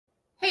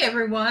Hey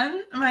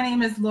everyone, my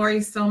name is Laurie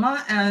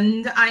Somma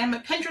and I am a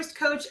Pinterest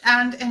coach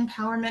and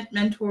empowerment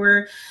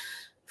mentor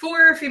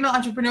for female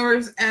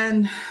entrepreneurs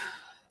and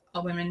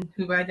all women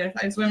who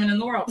identify as women in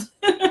the world.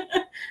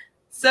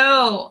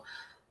 So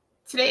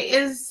today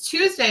is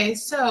Tuesday,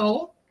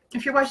 so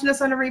if you're watching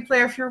this on a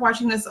replay or if you're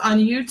watching this on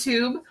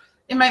YouTube,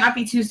 it might not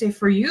be Tuesday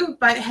for you,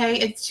 but hey,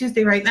 it's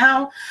Tuesday right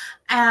now.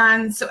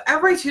 And so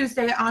every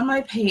Tuesday on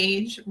my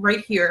page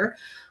right here,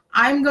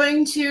 I'm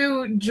going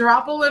to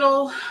drop a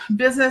little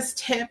business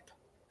tip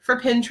for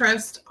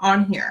Pinterest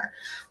on here.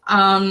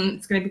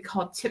 It's going to be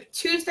called Tip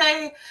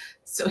Tuesday.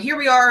 So here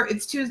we are.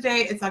 It's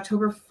Tuesday. It's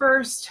October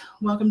 1st.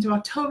 Welcome to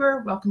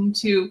October. Welcome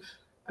to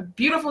a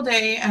beautiful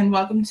day and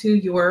welcome to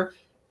your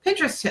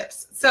Pinterest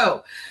tips.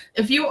 So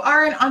if you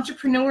are an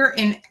entrepreneur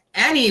in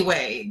any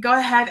way, go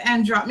ahead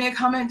and drop me a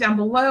comment down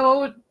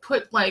below.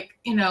 Put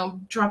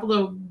drop a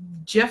little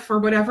GIF or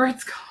whatever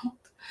it's called.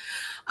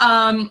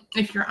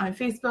 If you're on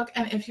Facebook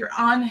and if you're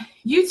on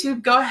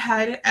YouTube, go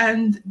ahead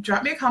and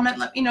drop me a comment.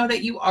 Let me know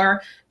that you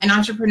are an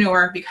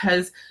entrepreneur,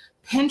 because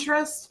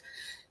Pinterest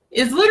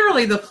is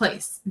literally the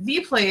place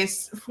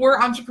for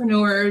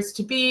entrepreneurs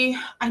to be.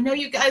 I know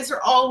you guys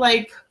are all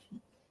like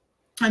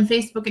on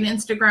Facebook and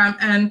Instagram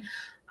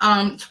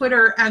and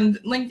Twitter and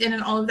LinkedIn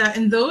and all of that.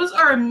 And those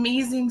are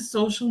amazing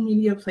social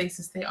media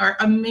places. They are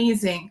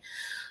amazing.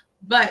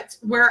 But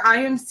where I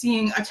am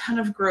seeing a ton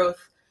of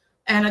growth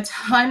and a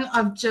ton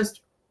of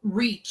just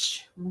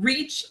reach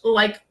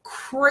like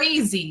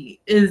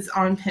crazy is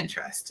on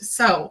Pinterest.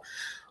 So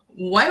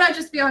why not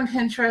just be on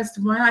Pinterest?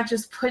 Why not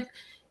just put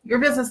your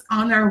business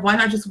on there? Why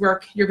not just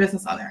work your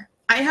business on there?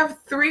 I have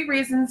 3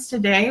 reasons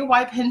today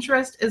why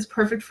Pinterest is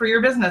perfect for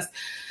your business.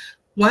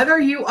 Whether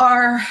you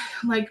are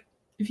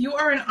if you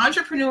are an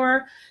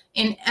entrepreneur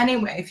in any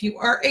way, if you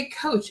are a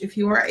coach, if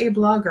you are a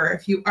blogger,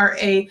 if you are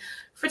a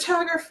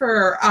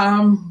photographer,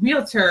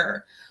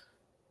 realtor,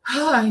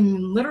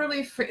 I'm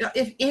literally free.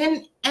 If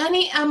in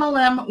any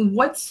MLM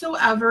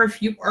whatsoever,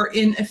 if you are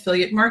in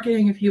affiliate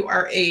marketing, if you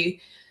are a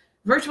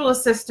virtual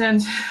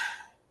assistant,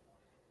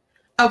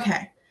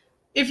 okay.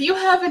 If you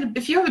have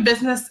a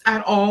business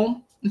at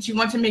all that you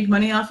want to make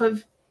money off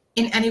of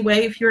in any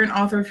way, if you're an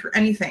author, if you're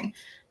anything,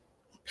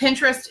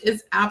 Pinterest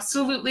is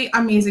absolutely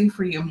amazing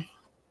for you.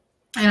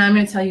 And I'm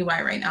going to tell you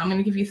why right now. I'm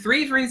going to give you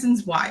 3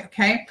 reasons why,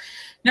 okay?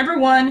 Number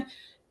 1,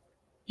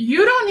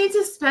 you don't need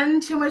to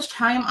spend too much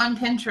time on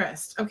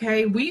Pinterest,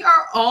 okay? We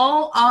are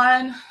all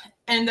on,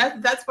 and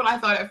that's what I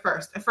thought at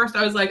first. At first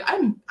I was like,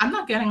 I'm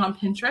not getting on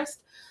Pinterest.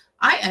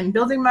 I'm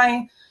building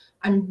my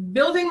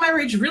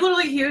reach really,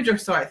 really huge, or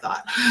so I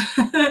thought.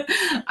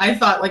 I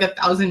thought like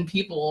 1,000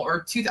 people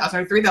or 2,000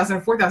 or 3,000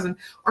 or 4,000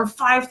 or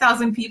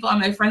 5,000 people on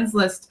my friends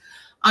list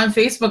on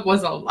Facebook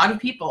was a lot of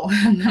people.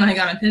 And then I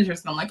got on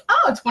Pinterest and I'm like,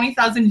 oh,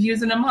 20,000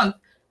 views in a month.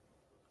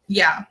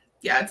 Yeah,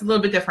 it's a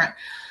little bit different.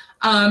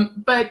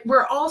 But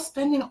we're all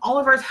spending all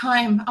of our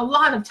time, a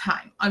lot of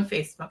time on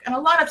Facebook and a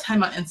lot of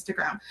time on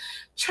Instagram,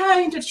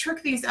 trying to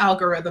trick these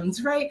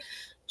algorithms, right?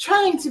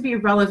 Trying to be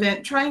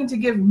relevant, trying to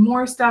give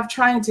more stuff,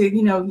 trying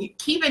to,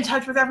 keep in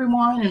touch with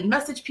everyone and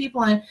message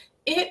people. And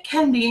it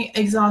can be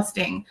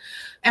exhausting.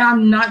 And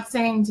I'm not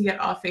saying to get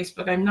off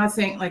Facebook. I'm not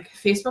saying like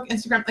Facebook,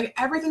 Instagram, like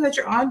everything that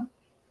you're on,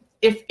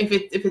 if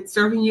it's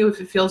serving you,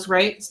 if it feels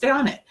right, stay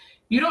on it.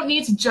 You don't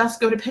need to just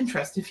go to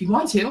Pinterest. If you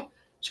want to,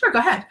 sure, go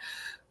ahead.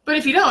 But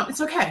if you don't,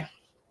 it's okay.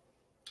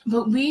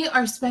 But we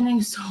are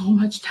spending so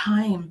much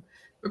time.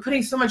 We're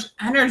putting so much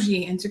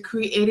energy into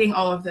creating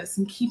all of this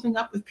and keeping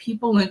up with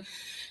people and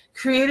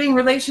creating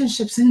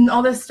relationships and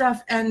all this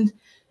stuff. And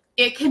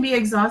it can be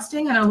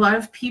exhausting. And a lot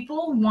of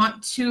people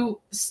want to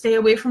stay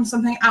away from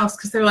something else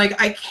because they're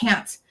like, I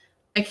can't.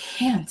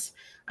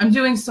 I'm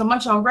doing so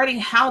much already.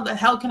 How the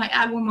hell can I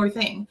add one more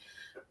thing?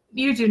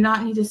 You do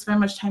not need to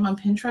spend much time on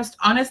Pinterest.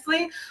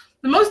 Honestly,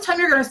 the most time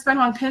you're going to spend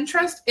on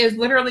Pinterest is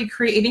literally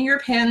creating your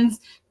pins,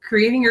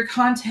 creating your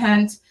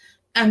content,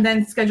 and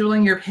then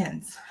scheduling your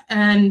pins.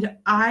 And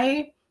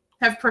I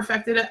have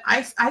perfected it.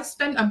 I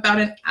spend about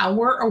an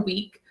hour a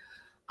week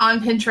on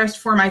Pinterest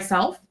for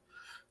myself.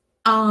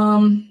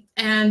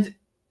 And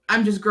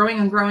I'm just growing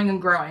and growing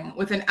and growing.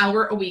 With an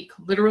hour a week,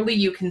 literally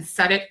you can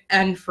set it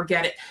and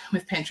forget it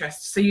with Pinterest.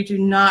 So you do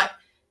not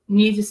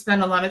need to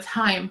spend a lot of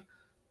time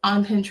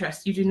on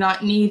Pinterest. You do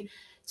not need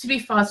to be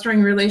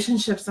fostering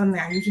relationships on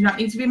there. You do not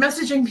need to be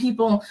messaging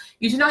people.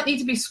 You do not need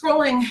to be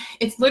scrolling.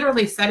 It's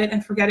literally set it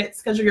and forget it.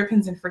 Schedule your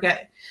pins and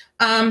forget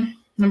it.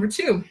 Number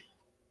 2.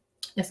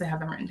 Yes, I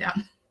have them written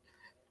down.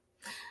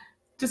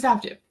 Just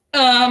have to.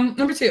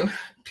 Number 2,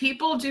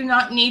 people do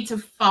not need to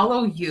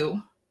follow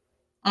you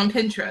on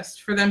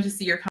Pinterest for them to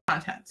see your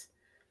content.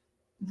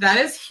 That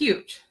is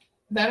huge.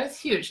 That is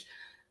huge.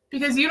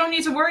 Because you don't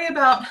need to worry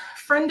about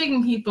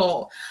friending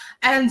people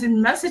and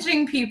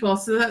messaging people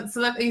so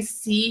that they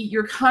see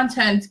your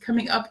content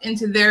coming up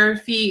into their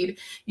feed.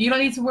 You don't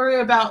need to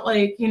worry about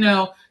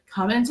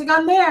commenting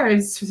on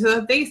theirs so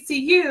that they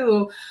see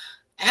you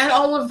and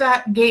all of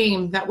that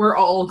game that we're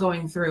all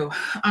going through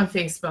on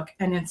Facebook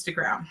and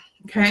Instagram.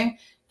 Okay?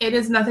 It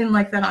is nothing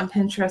like that on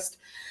Pinterest.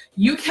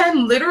 You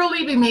can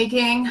literally be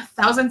making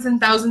thousands and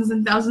thousands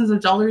and thousands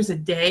of dollars a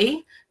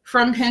day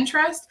from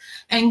Pinterest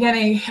and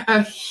getting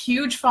a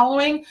huge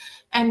following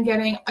and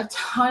getting a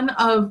ton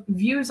of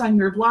views on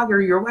your blog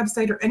or your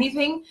website or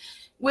anything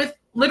with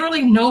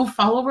literally no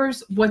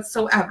followers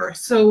whatsoever.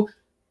 So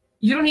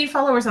you don't need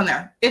followers on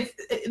there.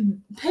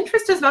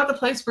 Pinterest is not the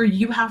place where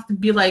you have to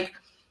be like,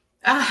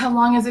 how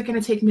long is it going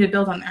to take me to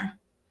build on there?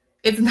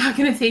 It's not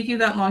going to take you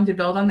that long to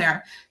build on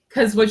there,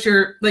 because what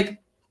you're like,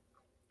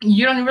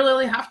 you don't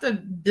really have to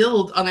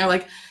build on there,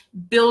 like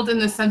build in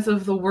the sense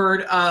of the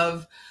word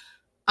of,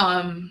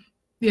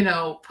 you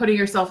know, putting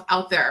yourself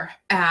out there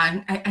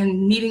and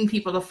needing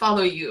people to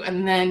follow you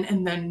and then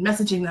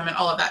messaging them and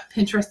all of that.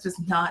 Pinterest is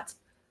not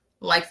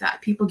like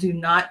that. People do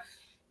not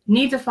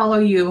need to follow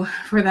you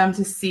for them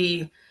to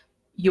see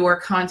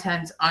your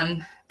content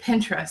on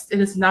Pinterest.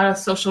 It is not a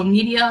social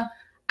media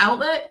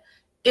outlet.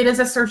 It is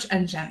a search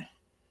engine.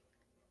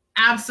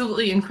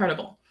 Absolutely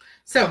incredible.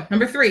 So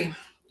number 3,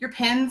 your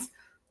pins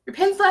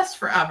last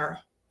forever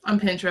on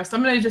Pinterest.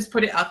 I'm going to just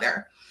put it out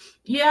there.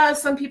 Yeah,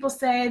 some people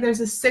say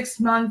there's a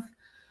 6-month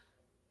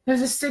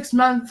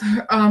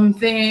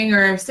thing,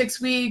 or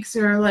 6 weeks,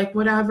 or like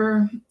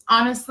whatever.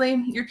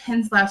 Honestly, your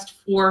pins last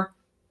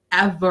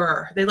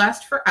forever. They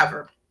last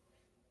forever.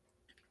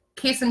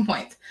 Case in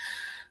point,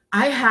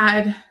 I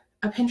had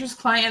a Pinterest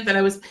client that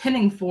I was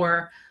pinning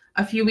for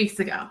a few weeks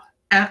ago,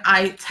 and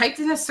I typed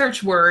in a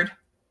search word,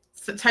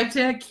 typed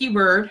in a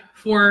keyword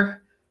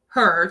for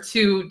her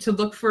to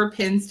look for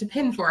pins to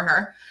pin for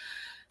her.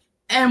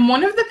 And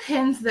one of the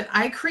pins that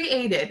I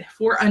created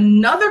for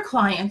another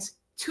client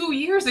 2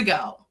 years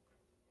ago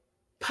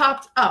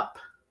popped up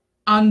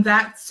on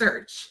that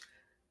search.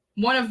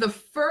 One of the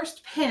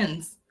first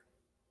pins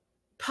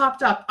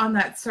popped up on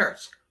that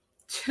search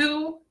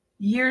 2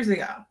 years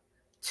ago.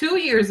 2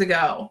 years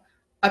ago,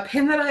 a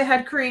pin that I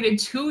had created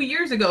 2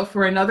 years ago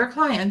for another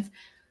client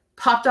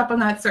popped up on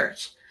that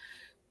search.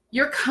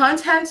 Your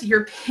content,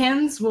 your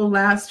pins will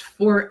last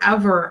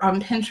forever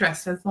on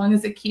Pinterest as long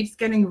as it keeps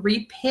getting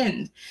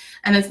repinned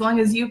and as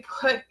long as you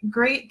put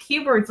great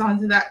keywords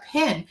onto that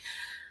pin.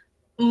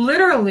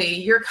 Literally,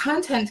 your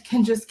content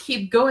can just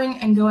keep going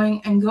and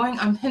going and going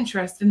on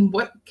Pinterest. And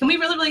what can we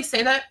really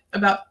say that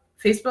about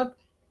Facebook?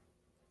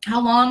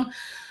 How long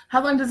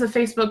does a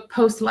Facebook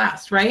post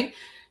last, right?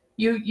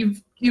 You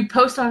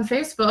post on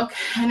Facebook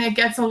and it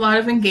gets a lot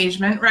of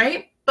engagement,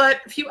 right?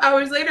 But a few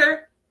hours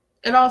later,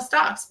 it all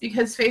stops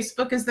because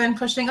Facebook is then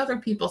pushing other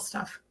people's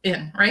stuff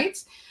in, right?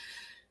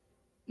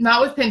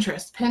 Not with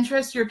Pinterest.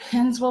 Pinterest, your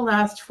pins will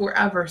last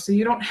forever. So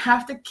you don't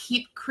have to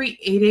keep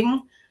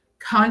creating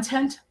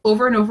content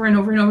over and over and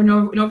over and over and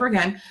over and over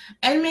again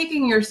and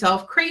making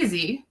yourself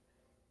crazy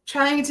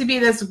trying to be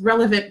this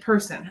relevant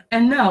person.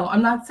 And no,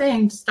 I'm not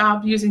saying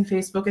stop using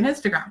Facebook and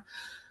Instagram,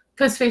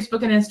 because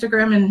Facebook and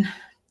Instagram and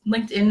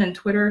LinkedIn and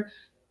Twitter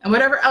and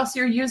whatever else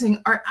you're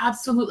using are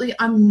absolutely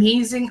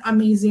amazing,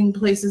 amazing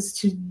places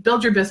to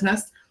build your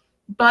business.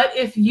 But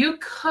if you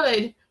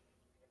could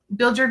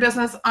build your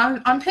business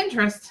on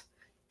Pinterest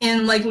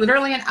in like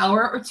literally an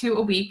hour or 2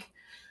 a week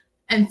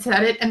and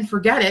set it and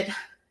forget it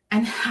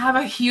and have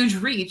a huge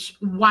reach,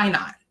 why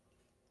not?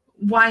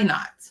 Why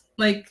not?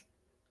 Like,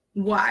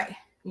 why?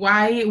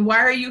 Why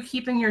are you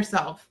keeping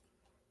yourself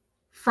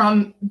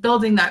from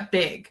building that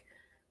big?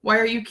 Why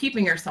are you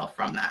keeping yourself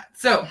from that?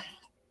 So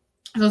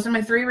those are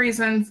my 3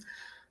 reasons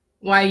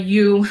why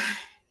you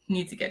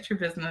need to get your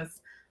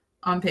business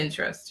on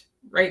Pinterest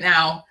right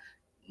now.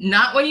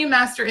 Not when you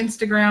master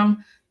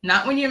Instagram,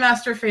 not when you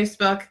master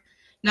Facebook,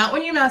 not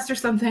when you master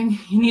something.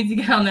 You need to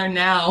get on there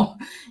now,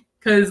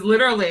 because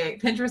literally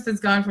Pinterest has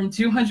gone from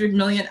 200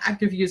 million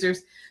active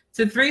users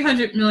to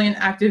 300 million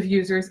active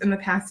users in the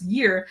past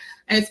year.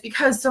 And it's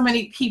because so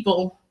many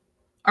people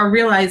are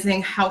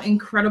realizing how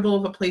incredible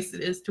of a place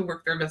it is to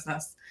work their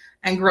business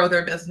and grow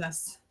their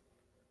business.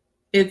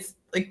 It's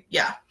like,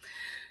 yeah.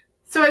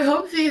 So I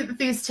hope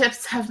these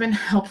tips have been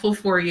helpful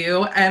for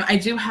you. And I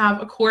do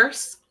have a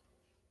course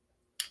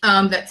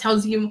that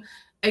tells you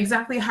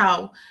exactly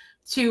how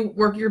to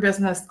work your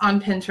business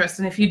on Pinterest.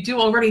 And if you do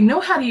already know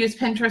how to use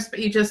Pinterest, but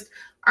you just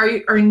are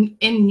in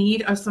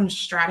need of some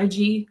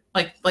strategy,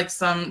 like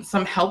some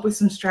help with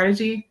some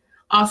strategy,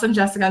 awesome,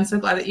 Jessica, I'm so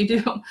glad that you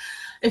do.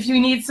 If you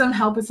need some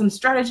help with some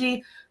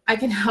strategy, I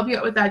can help you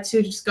out with that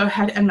too. Just go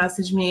ahead and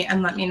message me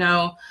and let me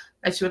know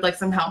that you would like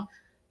some help.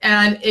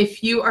 And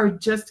if you are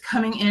just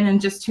coming in and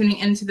just tuning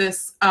into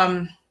this,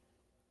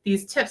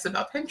 these tips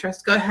about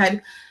Pinterest, go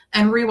ahead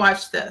and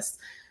rewatch this.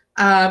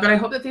 But I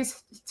hope that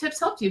these tips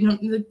helped you.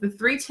 The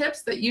 3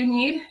 tips that you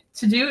need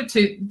to do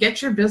to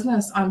get your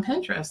business on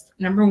Pinterest.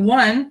 Number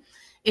 1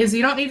 is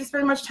you don't need to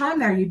spend much time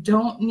there. You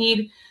don't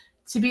need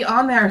to be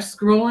on there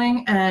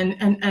scrolling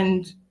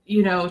and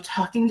you know,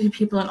 talking to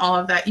people and all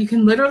of that. You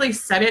can literally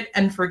set it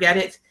and forget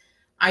it.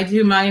 I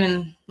do mine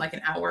in like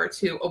an hour or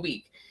 2 a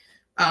week.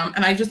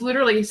 And I just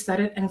literally set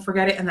it and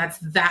forget it, and that's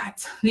that.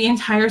 The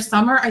entire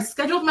summer, I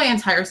scheduled my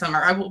entire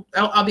summer.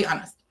 I'll be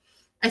honest.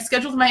 I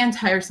scheduled my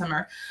entire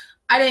summer.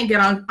 I didn't get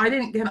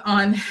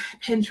on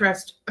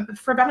Pinterest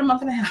for about a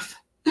month and a half.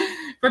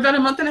 for about a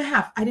month and a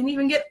half. I didn't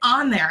even get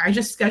on there. I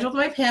just scheduled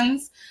my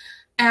pins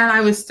and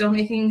I was still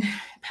making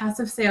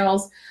passive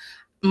sales.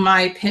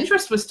 My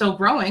Pinterest was still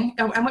growing.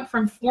 I went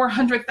from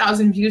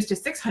 400,000 views to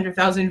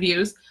 600,000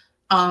 views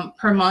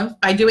per month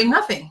by doing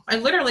nothing. I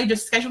literally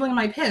just scheduling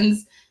my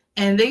pins,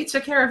 and they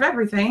took care of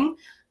everything,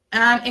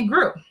 and it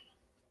grew.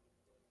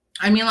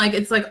 I mean, like,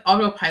 it's like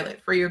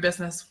autopilot for your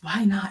business.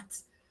 Why not?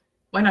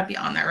 Why not be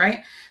on there,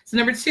 right? So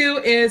number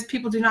 2 is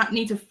people do not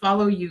need to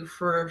follow you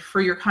for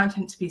your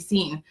content to be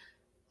seen.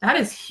 That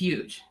is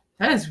huge.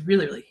 That is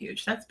really, really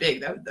huge. That's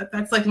big.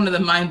 That's like one of the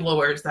mind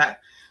blowers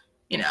that,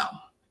 you know,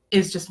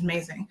 is just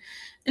amazing.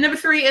 And number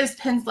 3 is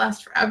pins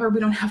last forever.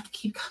 We don't have to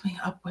keep coming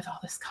up with all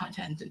this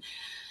content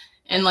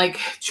and like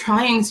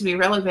trying to be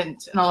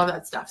relevant and all of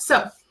that stuff.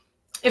 So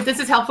if this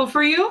is helpful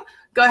for you,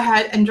 go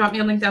ahead and drop me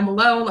a link down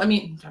below. Drop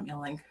me a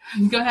link.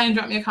 Go ahead and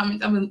drop me a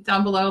comment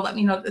down below. Let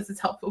me know if this is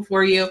helpful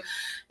for you.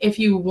 If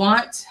you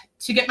want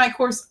to get my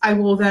course, I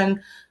will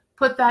then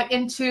put that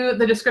into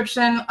the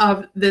description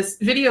of this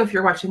video if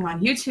you're watching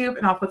on YouTube,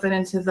 and I'll put that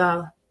into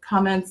the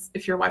comments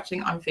if you're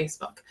watching on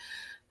Facebook.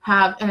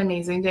 Have an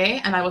amazing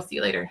day, and I will see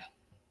you later.